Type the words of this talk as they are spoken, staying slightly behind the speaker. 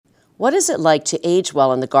What is it like to age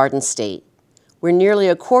well in the Garden State, where nearly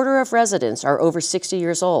a quarter of residents are over 60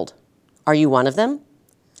 years old? Are you one of them?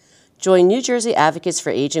 Join New Jersey Advocates for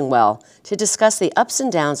Aging Well to discuss the ups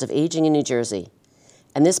and downs of aging in New Jersey.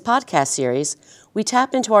 In this podcast series, we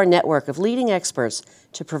tap into our network of leading experts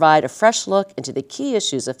to provide a fresh look into the key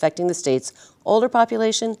issues affecting the state's older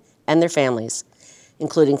population and their families,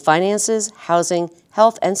 including finances, housing,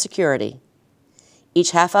 health, and security.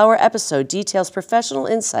 Each half-hour episode details professional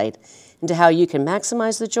insight into how you can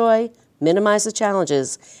maximize the joy, minimize the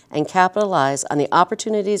challenges, and capitalize on the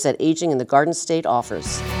opportunities that aging in the Garden State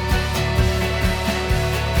offers.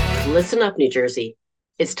 Listen up, New Jersey.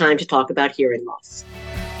 It's time to talk about hearing loss.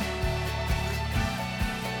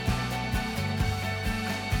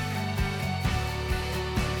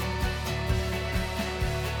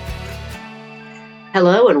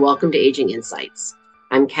 Hello and welcome to Aging Insights.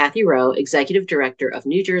 I'm Kathy Rowe, Executive Director of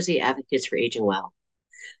New Jersey Advocates for Aging Well.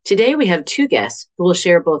 Today we have two guests who will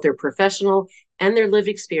share both their professional and their lived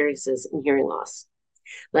experiences in hearing loss.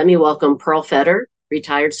 Let me welcome Pearl Fetter,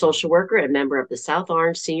 retired social worker and member of the South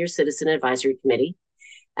Orange Senior Citizen Advisory Committee,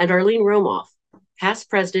 and Arlene Romoff, past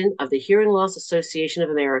president of the Hearing Loss Association of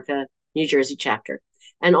America, New Jersey chapter,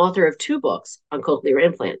 and author of two books on cochlear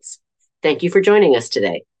implants. Thank you for joining us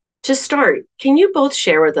today. To start, can you both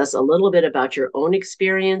share with us a little bit about your own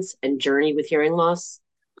experience and journey with hearing loss?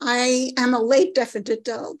 I am a late deafened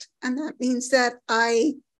adult, and that means that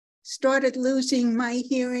I started losing my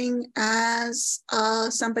hearing as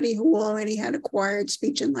somebody who already had acquired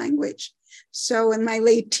speech and language. So in my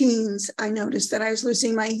late teens, I noticed that I was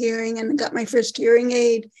losing my hearing and got my first hearing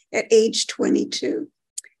aid at age 22.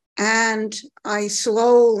 And I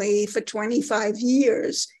slowly, for 25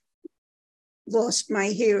 years, lost my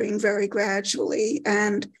hearing very gradually.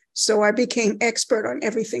 And so I became expert on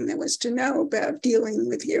everything there was to know about dealing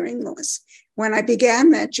with hearing loss. When I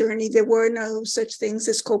began that journey, there were no such things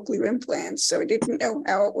as cochlear implants, so I didn't know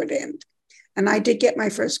how it would end. And I did get my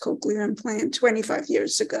first cochlear implant 25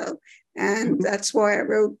 years ago, and that's why I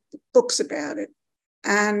wrote books about it.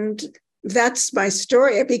 And that's my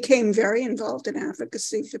story. I became very involved in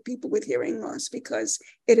advocacy for people with hearing loss because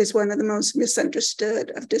it is one of the most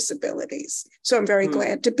misunderstood of disabilities. So I'm very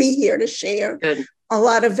glad to be here to share a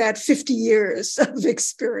lot of that 50 years of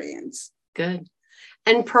experience. Good.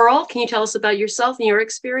 And Pearl, can you tell us about yourself and your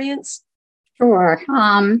experience? Sure.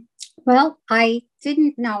 Well, I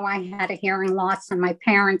didn't know I had a hearing loss, and my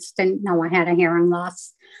parents didn't know I had a hearing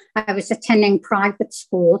loss. I was attending private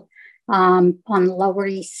school on the Lower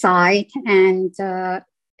East Side and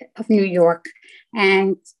of New York.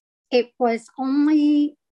 And it was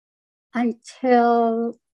only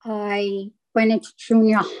until I went into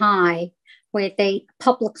junior high,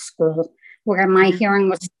 public school, where my hearing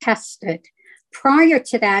was tested. Prior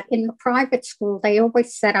to that, in the private school, they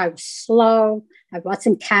always said I was slow, I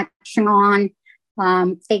wasn't catching on.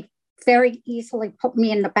 They very easily put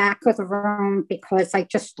me in the back of the room because I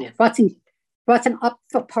just wasn't up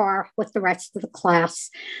for par with the rest of the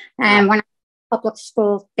class. And when I was in public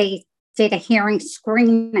school, they did a hearing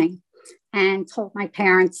screening and told my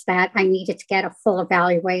parents that I needed to get a full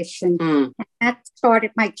evaluation. And that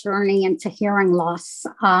started my journey into hearing loss.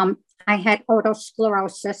 I had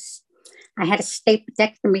otosclerosis. I had a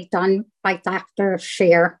stapedectomy done by Dr.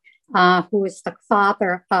 Scheer, who is the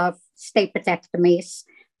father of stapedectomies.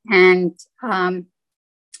 And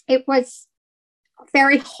it was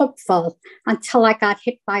very hopeful until I got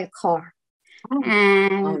hit by a car.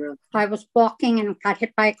 And I was walking and got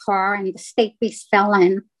hit by a car, and the stapes fell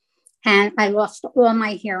in, and I lost all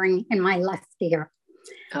my hearing in my left ear.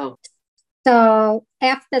 So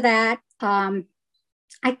after that,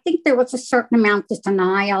 I think there was a certain amount of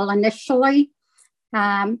denial initially.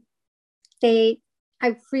 I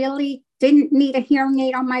really didn't need a hearing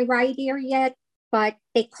aid on my right ear yet, but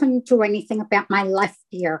they couldn't do anything about my left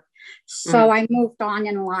ear. So I moved on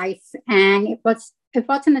in life, and it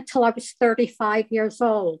wasn't until I was 35 years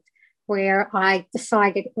old where I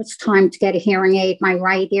decided it was time to get a hearing aid. My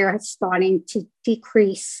right ear is starting to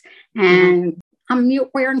decrease, and I'm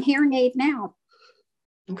wearing hearing aid now.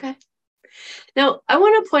 Okay. Now, I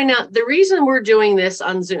want to point out the reason we're doing this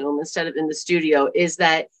on Zoom instead of in the studio is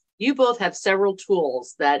that you both have several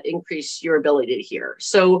tools that increase your ability to hear.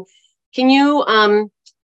 So can you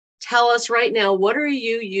tell us right now, what are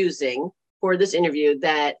you using for this interview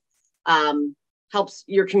that helps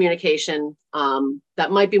your communication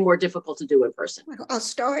that might be more difficult to do in person? I'll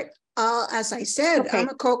start. As I said, I'm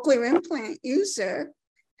a cochlear implant user.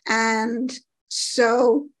 And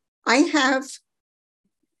so I have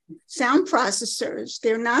sound processors.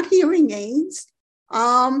 They're not hearing aids.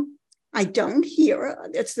 I don't hear.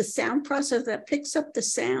 It's the sound processor that picks up the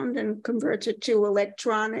sound and converts it to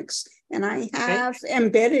electronics. And I have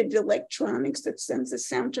embedded electronics that sends the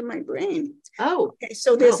sound to my brain. Oh, okay.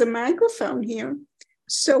 So there's a microphone here.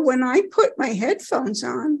 So when I put my headphones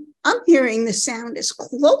on, I'm hearing the sound as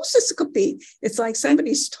close as it could be. It's like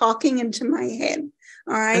somebody's talking into my head.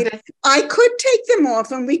 All right. Okay. I could take them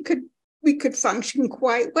off and we could function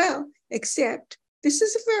quite well, except this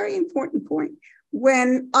is a very important point.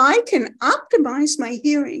 When I can optimize my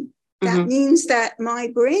hearing, that means that my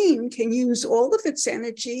brain can use all of its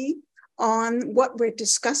energy on what we're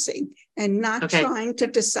discussing and not trying to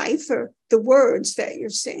decipher the words that you're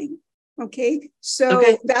saying. Okay,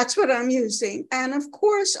 so that's what I'm using. And of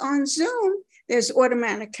course, on Zoom, there's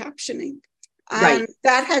automatic captioning. And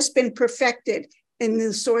that has been perfected in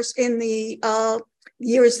the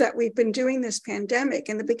years that we've been doing this pandemic.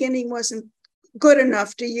 In the beginning wasn't good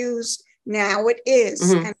enough to use. Now it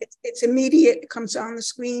is, and it's immediate. It comes on the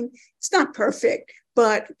screen. It's not perfect,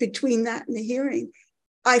 but between that and the hearing,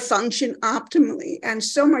 I function optimally and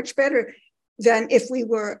so much better than if we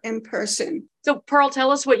were in person. So Pearl,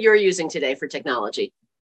 tell us what you're using today for technology.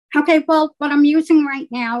 Okay, well, what I'm using right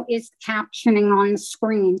now is captioning on the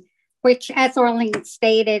screen, which, as Arlene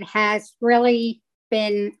stated, has really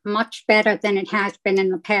been much better than it has been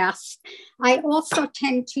in the past. I also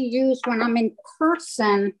tend to use, when I'm in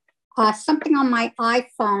person, something on my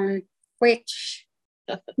iPhone, which,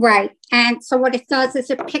 and so what it does is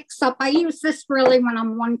it picks up, I use this really when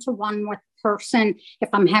I'm one-to-one with a person, if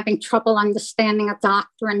I'm having trouble understanding a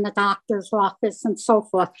doctor in the doctor's office and so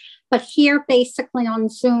forth. But here, basically on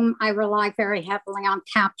Zoom, I rely very heavily on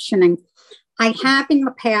captioning. I have in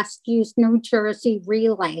the past used New Jersey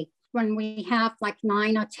Relay when we have like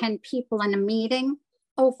 9 or 10 people in a meeting,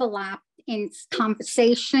 overlap in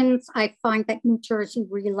conversations. I find that New Jersey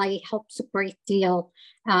Relay helps a great deal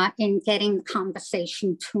in getting the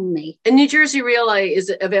conversation to me. And New Jersey Relay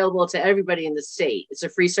is available to everybody in the state. It's a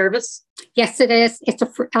free service? Yes, it is.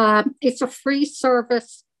 It's a free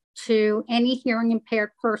service to any hearing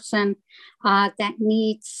impaired person that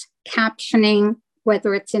needs captioning,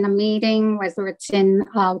 whether it's in a meeting, whether it's in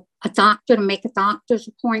a doctor to make a doctor's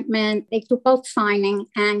appointment. They do both signing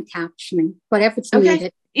and captioning, whatever's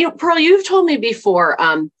needed. You know, Pearl, you've told me before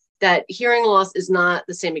that hearing loss is not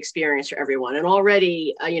the same experience for everyone. And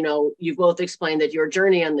already, you both explained that your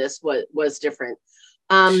journey on this was different.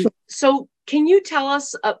 So can you tell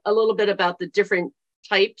us a little bit about the different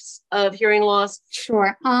types of hearing loss?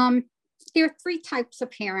 Sure. There are 3 types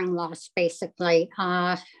of hearing loss, basically.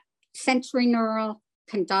 Sensory neural,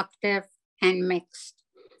 conductive, and mixed.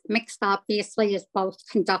 Mixed, obviously, is both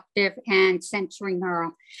conductive and sensory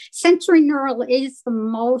neural. Sensory neural is the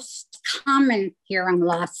most common hearing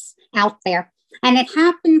loss out there. And it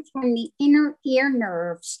happens when the inner ear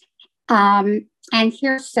nerves and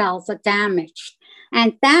hair cells are damaged.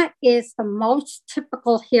 And that is the most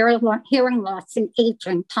typical hearing loss in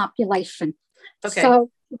aging population. Okay.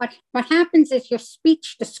 So what happens is your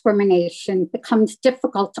speech discrimination becomes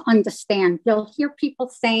difficult to understand. You'll hear people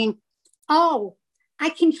saying, "Oh, I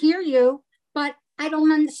can hear you, but I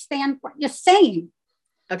don't understand what you're saying."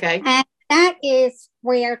 Okay. And that is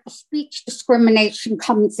where the speech discrimination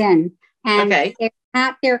comes in. And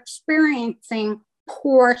they're experiencing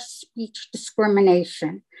poor speech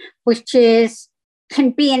discrimination, which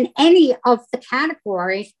can be in any of the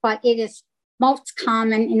categories, but it is most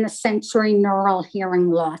common in the sensory neural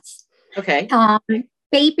hearing loss. Okay.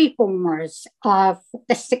 Baby boomers of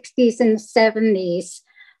the 60s and 70s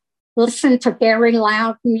listened to very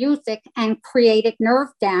loud music and created nerve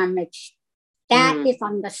damage. That is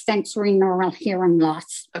on the sensory neural hearing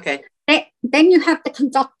loss. Okay. Then you have the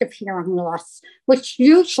conductive hearing loss, which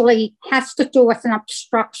usually has to do with an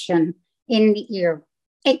obstruction in the ear.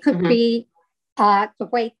 It could be the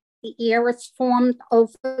way the ear is formed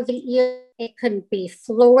over the ear. It could be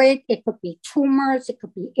fluid. It could be tumors. It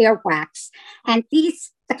could be earwax. And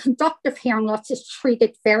the conductive hearing loss is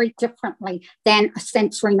treated very differently than a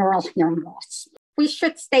sensory neural hearing loss. We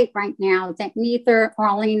should state right now that neither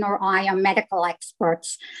Arlene or I are medical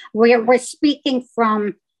experts. We're speaking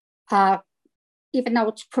from, even though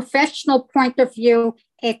it's a professional point of view,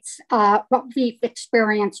 it's what we've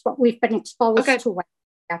experienced, what we've been exposed to.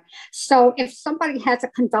 So if somebody has a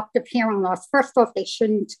conductive hearing loss, first off, they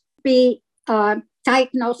shouldn't be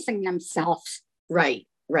diagnosing themselves. Right.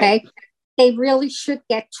 Okay? They really should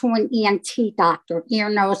get to an ENT doctor, ear,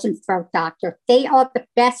 nose, and throat doctor. They are the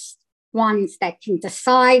best ones that can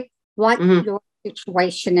decide what your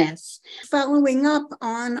situation is. Following up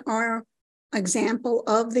on our example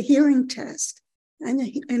of the hearing test, and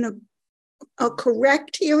in a a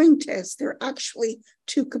correct hearing test, there are actually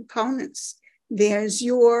two components. There's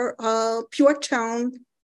your pure tone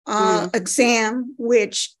exam,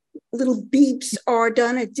 which little beeps are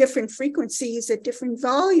done at different frequencies at different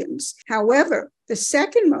volumes. However, the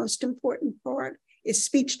second most important part is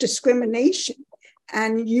speech discrimination.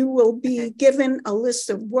 And you will be given a list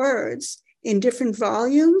of words in different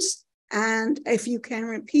volumes, and if you can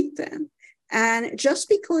repeat them. And just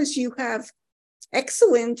because you have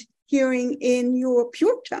excellent hearing in your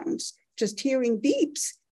pure tones, just hearing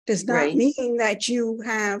beeps, does not mean that you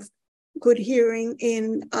have good hearing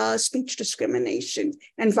in speech discrimination,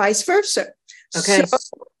 and vice versa. Okay. So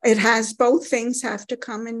it has both things have to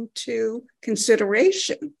come into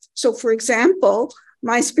consideration. So for example,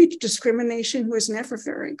 my speech discrimination was never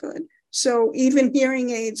very good. So even hearing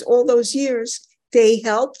aids, all those years, they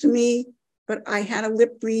helped me, but I had a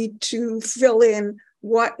lip read to fill in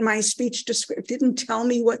what my speech didn't tell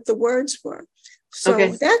me what the words were. So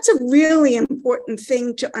that's a really important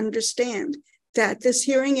thing to understand, that this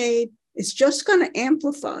hearing aid is just going to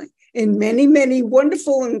amplify in many, many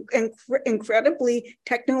wonderful and incredibly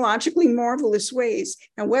technologically marvelous ways.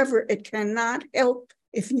 However, it cannot help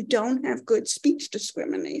if you don't have good speech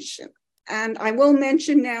discrimination. And I will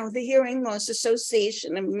mention now the Hearing Loss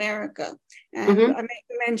Association of America. And I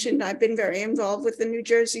mentioned I've been very involved with the New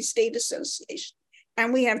Jersey State Association.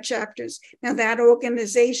 And we have chapters. Now, that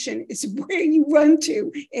organization is where you run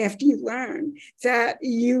to after you learn that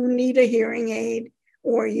you need a hearing aid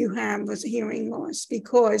or you have a hearing loss,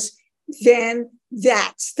 because then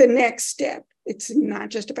that's the next step. It's not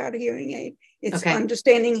just about a hearing aid. It's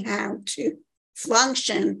understanding how to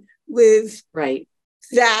function with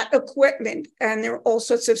that equipment. And there are all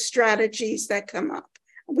sorts of strategies that come up.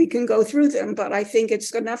 We can go through them, but I think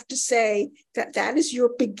it's enough to say that that is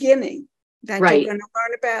your beginning, that you're going to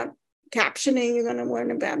learn about captioning, you're going to learn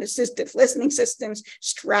about assistive listening systems,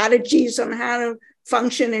 strategies on how to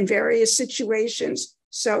function in various situations.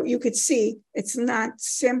 So you could see it's not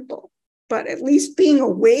simple, but at least being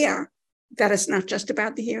aware that it's not just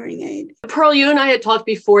about the hearing aid. Pearl, you and I had talked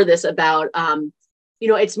before this about,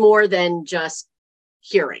 it's more than just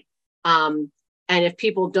hearing. And if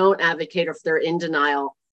people don't advocate or if they're in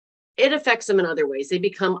denial, it affects them in other ways. They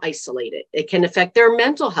become isolated. It can affect their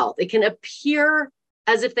mental health. It can appear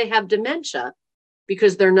as if they have dementia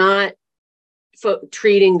because they're not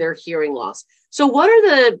treating their hearing loss. So what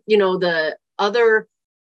are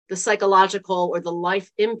the psychological or the life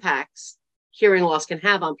impacts hearing loss can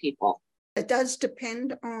have on people? It does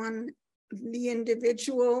depend on the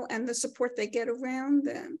individual and the support they get around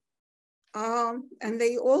them. And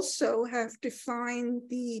they also have to find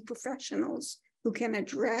the professionals who can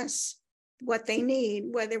address what they need,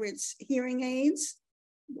 whether it's hearing aids,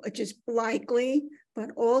 which is likely, but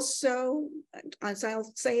also, as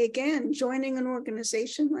I'll say again, joining an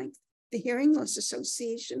organization like the Hearing Loss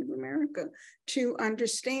Association of America to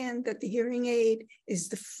understand that the hearing aid is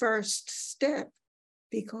the first step,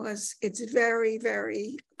 because it's very,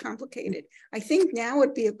 very complicated. I think now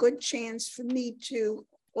would be a good chance for me to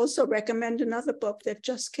also recommend another book that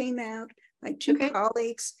just came out by two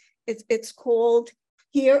colleagues. It's called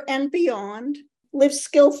Hear and Beyond, Live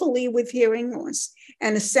Skillfully with Hearing Loss.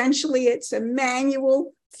 And essentially it's a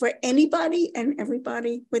manual for anybody and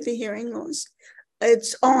everybody with a hearing loss.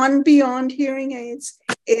 It's on beyond hearing aids.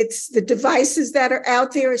 It's the devices that are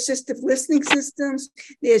out there, assistive listening systems.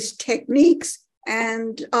 There's techniques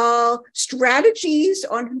and strategies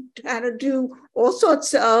on how to do all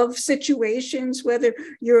sorts of situations, whether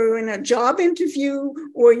you're in a job interview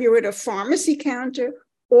or you're at a pharmacy counter,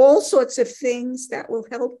 all sorts of things that will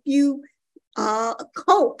help you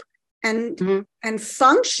cope and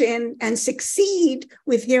function and succeed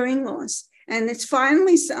with hearing loss. And it's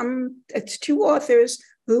finally it's two authors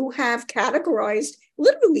who have categorized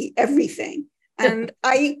literally everything. And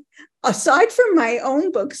aside from my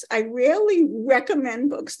own books, I rarely recommend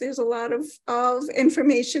books. There's a lot of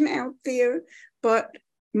information out there, but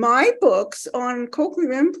my books on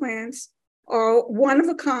cochlear implants are one of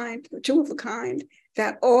a kind, two of a kind,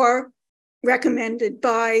 that are recommended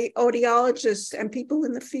by audiologists and people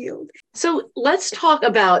in the field. So let's talk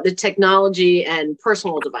about the technology and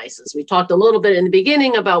personal devices. We talked a little bit in the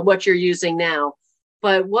beginning about what you're using now,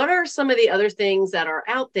 but what are some of the other things that are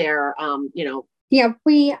out there? Yeah,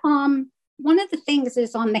 we one of the things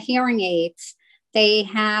is on the hearing aids, they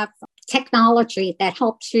have technology that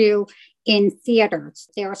helps you in theaters.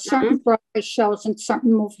 There are certain Broadway shows and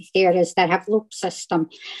certain movie theaters that have loop system,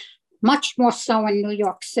 much more so in New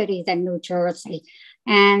York City than New Jersey.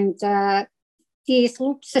 And these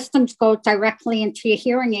loop systems go directly into your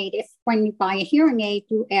hearing aid. If when you buy a hearing aid,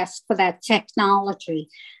 you ask for that technology.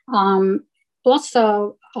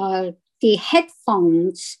 also the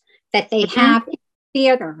headphones that they have in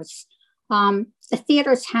theaters. The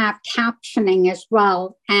theaters have captioning as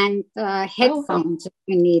well, and headphones if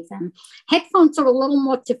you need them. Headphones are a little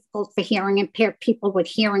more difficult for hearing impaired people with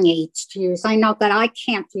hearing aids to use. I know that I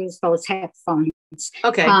can't use those headphones.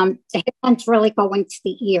 Okay. The headphones really go into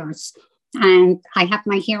the ears, and I have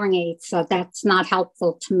my hearing aids, so that's not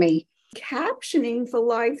helpful to me. Captioning for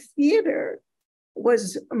live theater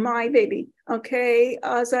was my baby. Okay.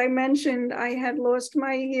 As I mentioned, I had lost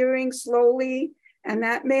my hearing slowly. And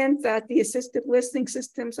that meant that the assistive listening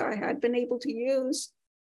systems I had been able to use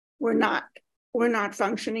were not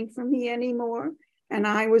functioning for me anymore. And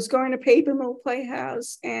I was going to Paper Mill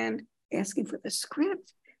Playhouse and asking for the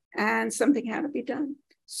script, and something had to be done.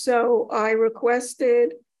 So I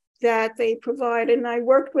requested that they provide, and I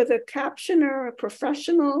worked with a captioner, a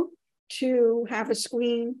professional, to have a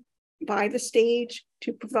screen by the stage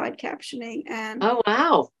to provide captioning. And oh,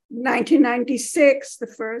 wow. 1996, the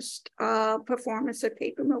first performance at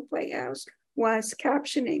Paper Mill Playhouse was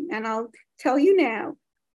captioning. And I'll tell you now,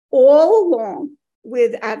 all along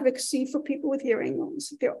with advocacy for people with hearing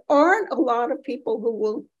loss, there aren't a lot of people who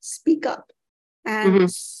will speak up,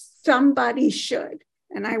 and somebody should.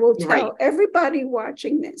 And I will tell everybody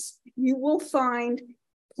watching this, you will find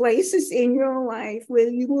places in your life where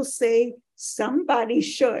you will say, somebody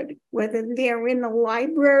should, whether they're in a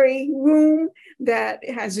library room that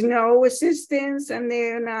has no assistance and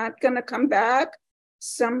they're not going to come back,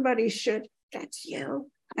 somebody should. That's you.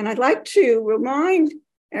 And I'd like to remind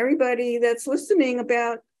everybody that's listening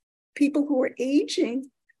about people who are aging.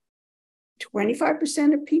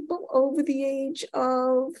 25% of people over the age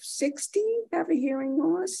of 60 have a hearing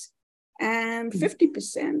loss, and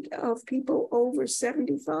 50% of people over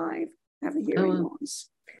 75 have a hearing loss.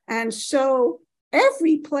 And so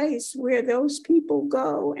every place where those people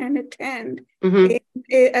go and attend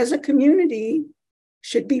as a community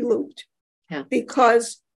should be looped,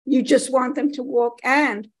 because you just want them to walk,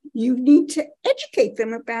 and you need to educate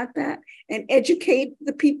them about that and educate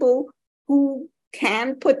the people who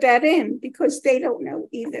can put that in, because they don't know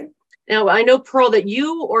either. Now, I know, Pearl, that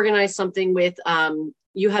you organized something with,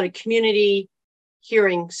 you had a community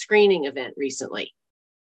hearing screening event recently.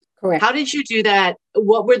 Correct. How did you do that?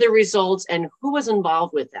 What were the results, and who was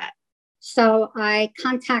involved with that? So I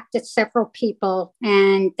contacted several people,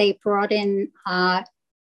 and they brought in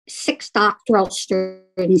 6 doctoral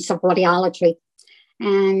students of audiology.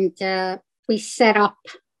 And we set up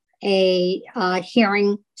a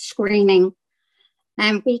hearing screening,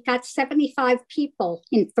 and we got 75 people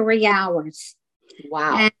in 3 hours.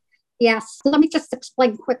 Wow. And yes, let me just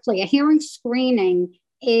explain quickly. A hearing screening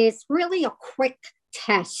is really a quick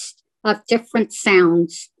test of different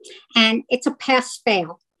sounds, and it's a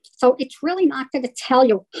pass-fail. So it's really not going to tell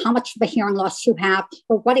you how much of a hearing loss you have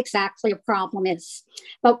or what exactly a problem is.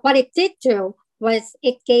 But what it did do was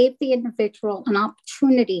it gave the individual an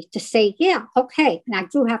opportunity to say, yeah, okay, and I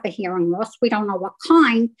do have a hearing loss. We don't know what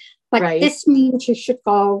kind, but this means you should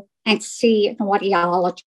go and see an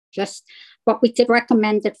audiologist. What we did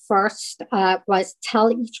recommend at first was tell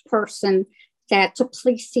each person that to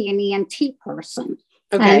please see an ENT person.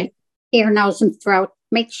 Okay. Ear, nose, and throat.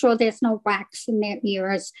 Make sure there's no wax in their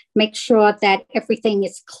ears. Make sure that everything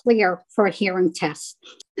is clear for a hearing test.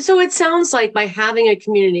 So it sounds like by having a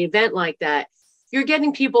community event like that, you're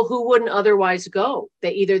getting people who wouldn't otherwise go.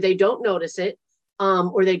 Either they don't notice it,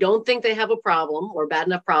 or they don't think they have a problem or bad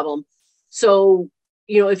enough problem. So,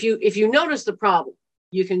 if you notice the problem,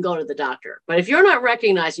 you can go to the doctor. But if you're not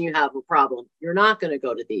recognizing you have a problem, you're not going to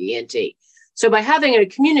go to the ENT. So by having a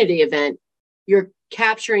community event, you're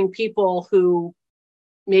capturing people who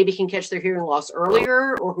maybe can catch their hearing loss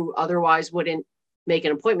earlier, or who otherwise wouldn't make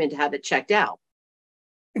an appointment to have it checked out.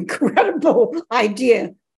 Incredible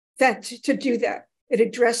idea to do that. It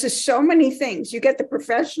addresses so many things. You get the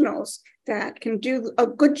professionals that can do a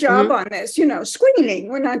good job on this, screening.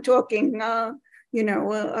 We're not talking,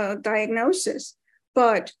 diagnosis,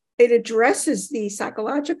 but it addresses the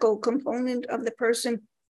psychological component of the person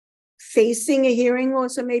facing a hearing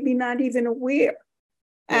loss or maybe not even aware.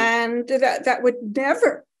 And that would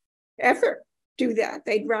never, ever do that.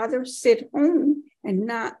 They'd rather sit home and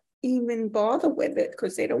not even bother with it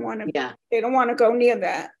because they don't want to. They don't want to go near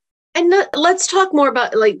that. And let's talk more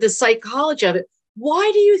about the psychology of it. Why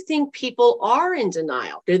do you think people are in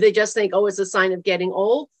denial? Do they just think, it's a sign of getting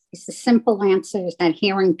old? It's the simple answer is that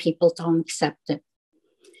hearing people don't accept it.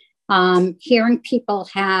 Hearing people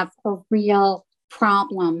have a real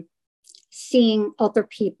problem seeing other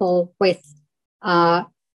people with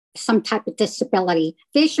some type of disability.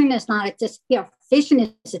 Vision is not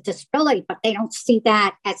vision is a disability, but they don't see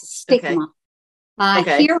that as a stigma.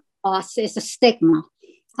 Okay. Hearing loss is a stigma.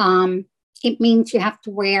 It means you have to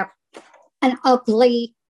wear an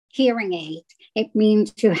ugly hearing aid. It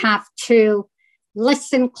means you have to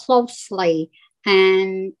listen closely,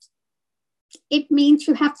 and it means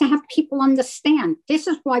you have to have people understand. This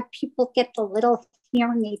is why people get the little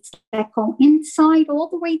hearing aids that go inside all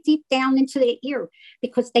the way deep down into the ear,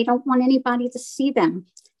 because they don't want anybody to see them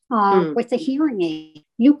with a hearing aid.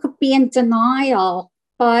 You could be in denial,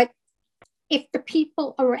 but if the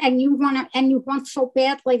people are, and you want so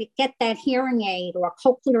badly to get that hearing aid or a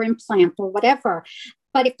cochlear implant or whatever,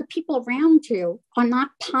 but if the people around you are not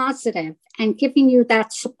positive and giving you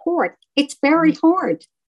that support, it's very hard.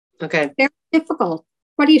 Okay. Very difficult.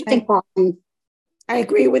 What do you think, Arlene? I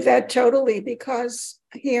agree with that totally, because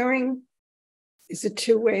hearing is a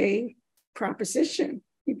two-way proposition.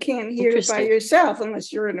 You can't hear it by yourself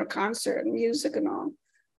unless you're in a concert and music and all.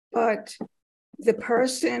 But the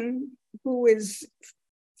person who is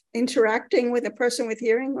interacting with a person with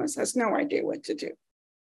hearing loss has no idea what to do.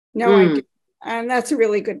 No idea. And that's a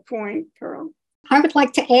really good point, Pearl. I would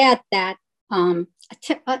like to add that an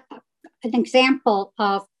example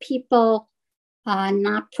of people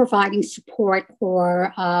not providing support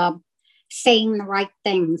or saying the right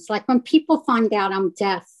things. Like when people find out I'm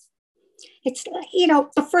deaf, it's,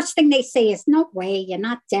 the first thing they say is, no way, you're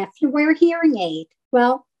not deaf, you wear a hearing aid.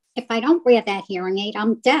 Well, if I don't wear that hearing aid,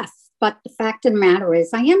 I'm deaf. But the fact of the matter is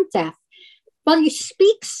I am deaf. Well, you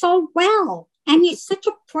speak so well, and you're such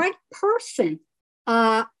a bright person.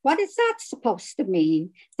 What is that supposed to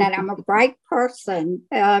mean? That I'm a bright person?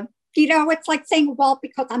 It's like saying, well,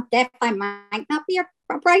 because I'm deaf, I might not be a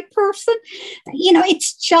bright person.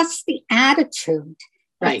 It's just the attitude.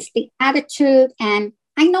 Right. It's the attitude. And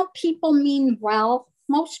I know people mean well.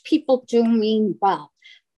 Most people do mean well.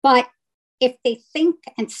 But if they think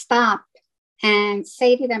and stop and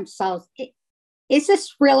say to themselves, is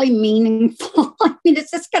this really meaningful? I mean,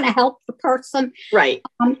 is this going to help the person? Right.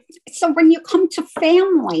 So when you come to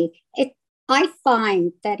family, I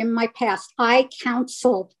find that in my past, I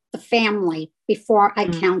counseled the family before I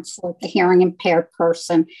counseled the hearing impaired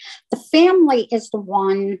person. The family is the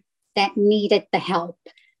one that needed the help.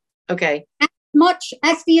 Okay. As much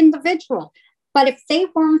as the individual. But if they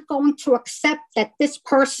weren't going to accept that this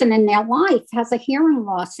person in their life has a hearing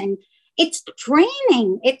loss, and it's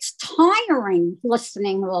draining, it's tiring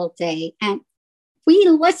listening all day, and we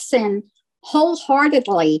listen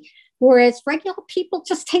wholeheartedly, whereas regular people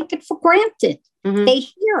just take it for granted. They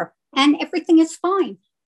hear and everything is fine.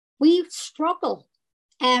 We struggle,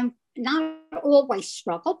 and not always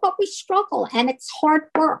struggle, but we struggle, and it's hard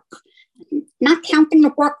work, not counting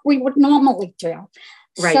the work we would normally do.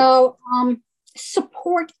 Right. So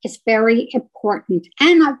support is very important.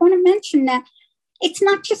 And I want to mention that it's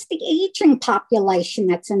not just the aging population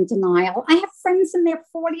that's in denial. I have friends in their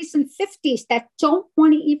 40s and 50s that don't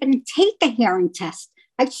want to even take a hearing test.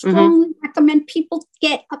 I strongly recommend people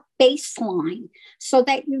get a baseline so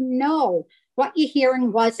that you know what your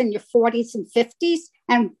hearing was in your 40s and 50s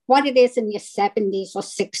and what it is in your 70s or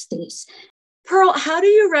 60s. Pearl, how do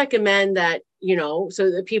you recommend that,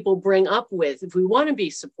 so that people bring up with, if we want to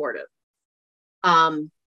be supportive,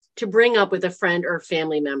 to bring up with a friend or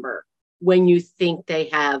family member when you think they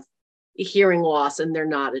have a hearing loss and they're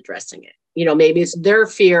not addressing it? Maybe it's their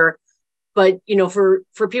fear, but,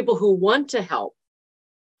 for people who want to help,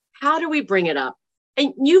 how do we bring it up?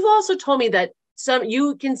 And you've also told me that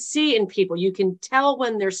you can see in people, you can tell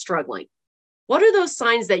when they're struggling. What are those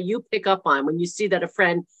signs that you pick up on when you see that a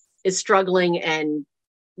friend is struggling and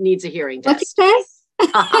needs a hearing test? What'd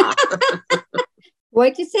you say?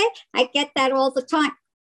 What'd you say? I get that all the time.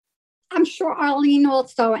 I'm sure Arlene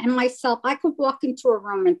also, and myself, I could walk into a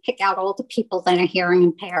room and pick out all the people that are hearing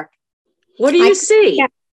impaired. What do you see?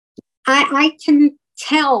 I can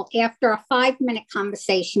tell after a 5-minute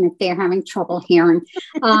conversation if they're having trouble hearing.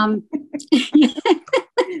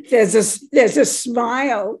 There's a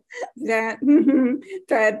smile, that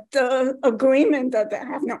agreement that I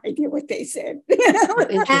have no idea what they said.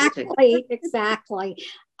 Exactly.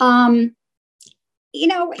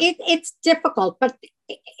 It's difficult, but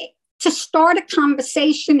to start a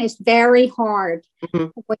conversation is very hard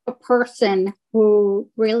with a person who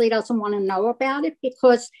really doesn't want to know about it,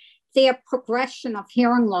 because their progression of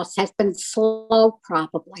hearing loss has been slow,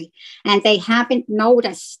 probably, and they haven't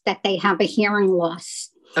noticed that they have a hearing loss.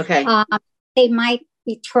 Okay. They might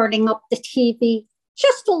be turning up the TV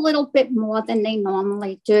just a little bit more than they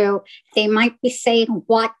normally do. They might be saying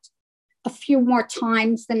what a few more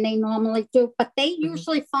times than they normally do, but they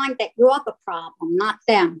usually find that you're the problem, not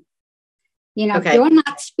them. Okay. You're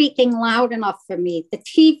not speaking loud enough for me. The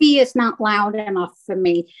TV is not loud enough for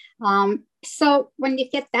me. So when you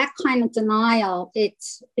get that kind of denial,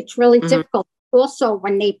 it's really difficult. Also,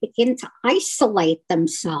 when they begin to isolate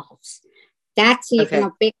themselves, that's even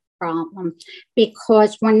a big problem,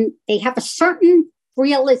 because when they have a certain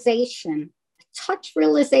realization, a touch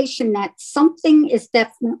realization that something is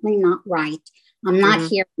definitely not right. I'm not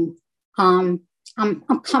hearing. I'm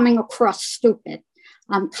coming across stupid.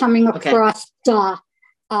 I'm coming across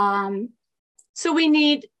So we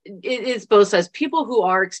need, it's both sides. People who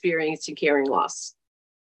are experiencing hearing loss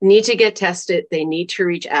need to get tested. They need to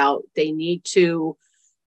reach out. They need to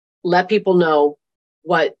let people know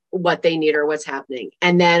what they need or what's happening.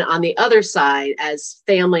 And then on the other side, as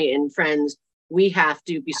family and friends, we have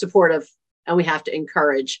to be supportive and we have to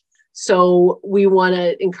encourage. So we want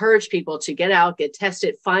to encourage people to get out, get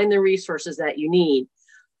tested, find the resources that you need.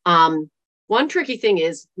 One tricky thing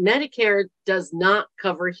is Medicare does not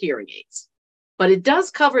cover hearing aids, but it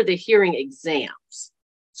does cover the hearing exams.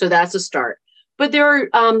 So that's a start. But there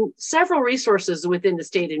are several resources within the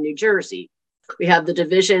state of New Jersey. We have the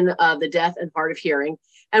Division of the Deaf and Hard of Hearing.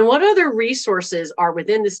 And what other resources are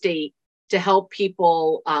within the state to help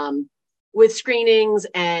people with screenings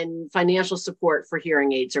and financial support for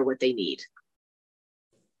hearing aids or what they need?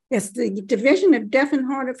 Yes, the Division of Deaf and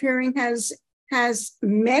Hard of Hearing has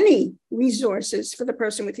many resources for the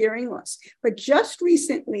person with hearing loss. But just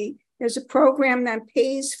recently, there's a program that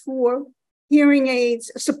pays for hearing aids,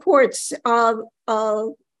 supports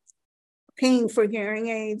paying for hearing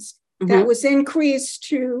aids, that was increased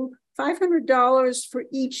to $500 for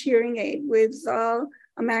each hearing aid with a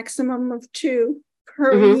maximum of 2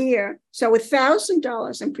 per year. So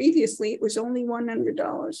 $1,000, and previously it was only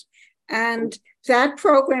 $100. And that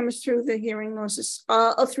program is through the hearing losses,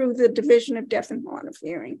 through the Division of Deaf and Hard of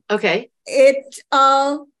Hearing. Okay. It's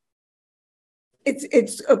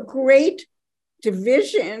a great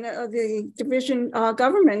division of the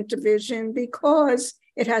government division, because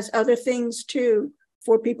it has other things too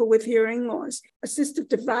for people with hearing loss. Assistive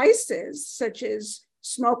devices such as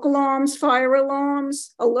smoke alarms, fire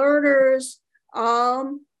alarms, alerters,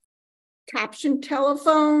 caption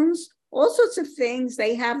telephones, all sorts of things.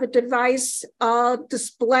 They have a device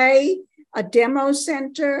display, a demo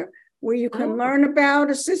center where you can learn about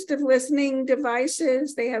assistive listening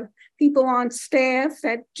devices. They have people on staff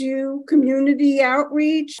that do community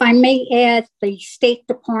outreach. If I may add, the State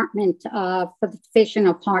Department for the Division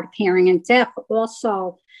of Hard of Hearing and Deaf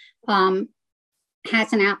also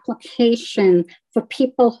has an application for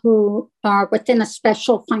people who are within a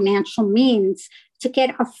special financial means to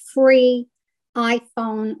get a free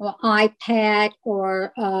iPhone or iPad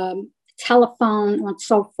or telephone and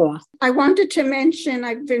so forth. I wanted to mention,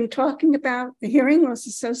 I've been talking about the Hearing Loss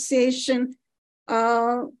Association,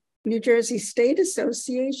 New Jersey State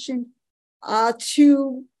Association,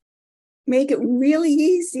 to make it really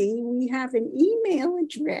easy. We have an email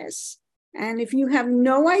address. And if you have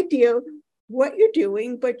no idea what you're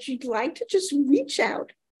doing, but you'd like to just reach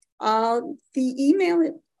out, the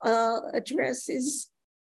email address is,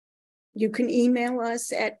 you can email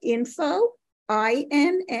us at info at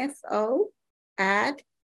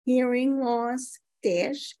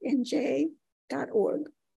hearingloss-nj.org.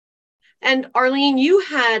 And Arlene, you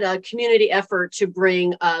had a community effort to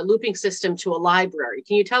bring a looping system to a library.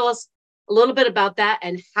 Can you tell us a little bit about that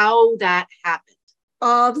and how that happened?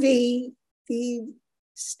 The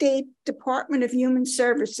State Department of Human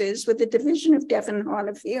Services, with the Division of Deaf and Hard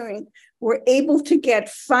of Hearing, were able to get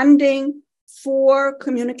funding for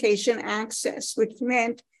communication access, which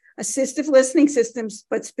meant assistive listening systems,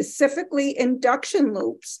 but specifically induction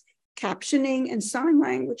loops, captioning, and sign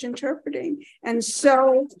language interpreting. And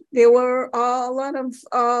so there were a lot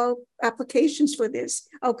of applications for this.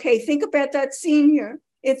 Okay, think about that senior.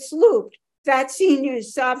 It's looped. That senior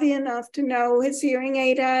is savvy enough to know his hearing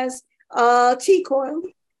aid has a T-coil.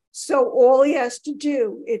 So all he has to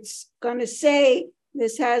do, it's going to say,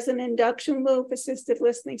 this has an induction loop assistive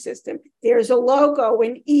listening system. There's a logo,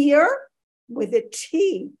 an ear with a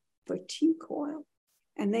T for T-coil.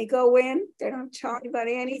 And they go in, they don't tell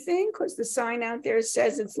anybody anything because the sign out there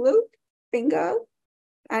says it's looped, bingo,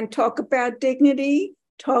 and talk about dignity,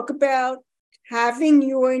 talk about having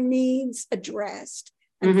your needs addressed.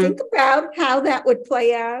 And think about how that would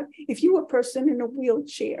play out if you were a person in a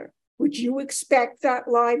wheelchair. Would you expect that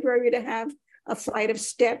library to have a flight of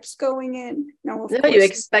steps going in? No, of course. You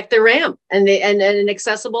expect the ramp and an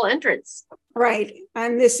accessible entrance. Right.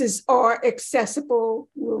 And this is our accessible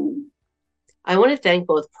room. I want to thank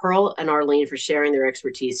both Pearl and Arlene for sharing their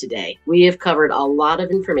expertise today. We have covered a lot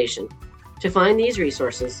of information. To find these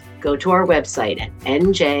resources, go to our website at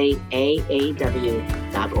njaaw.org.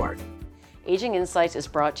 Aging Insights is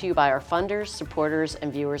brought to you by our funders, supporters,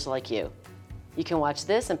 and viewers like you. You can watch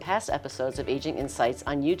this and past episodes of Aging Insights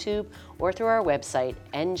on YouTube or through our website,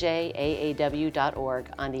 njaaw.org,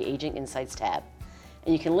 on the Aging Insights tab.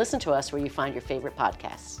 And you can listen to us where you find your favorite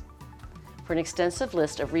podcasts. For an extensive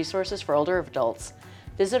list of resources for older adults,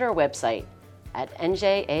 visit our website at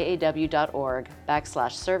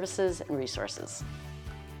njaaw.org/services and resources.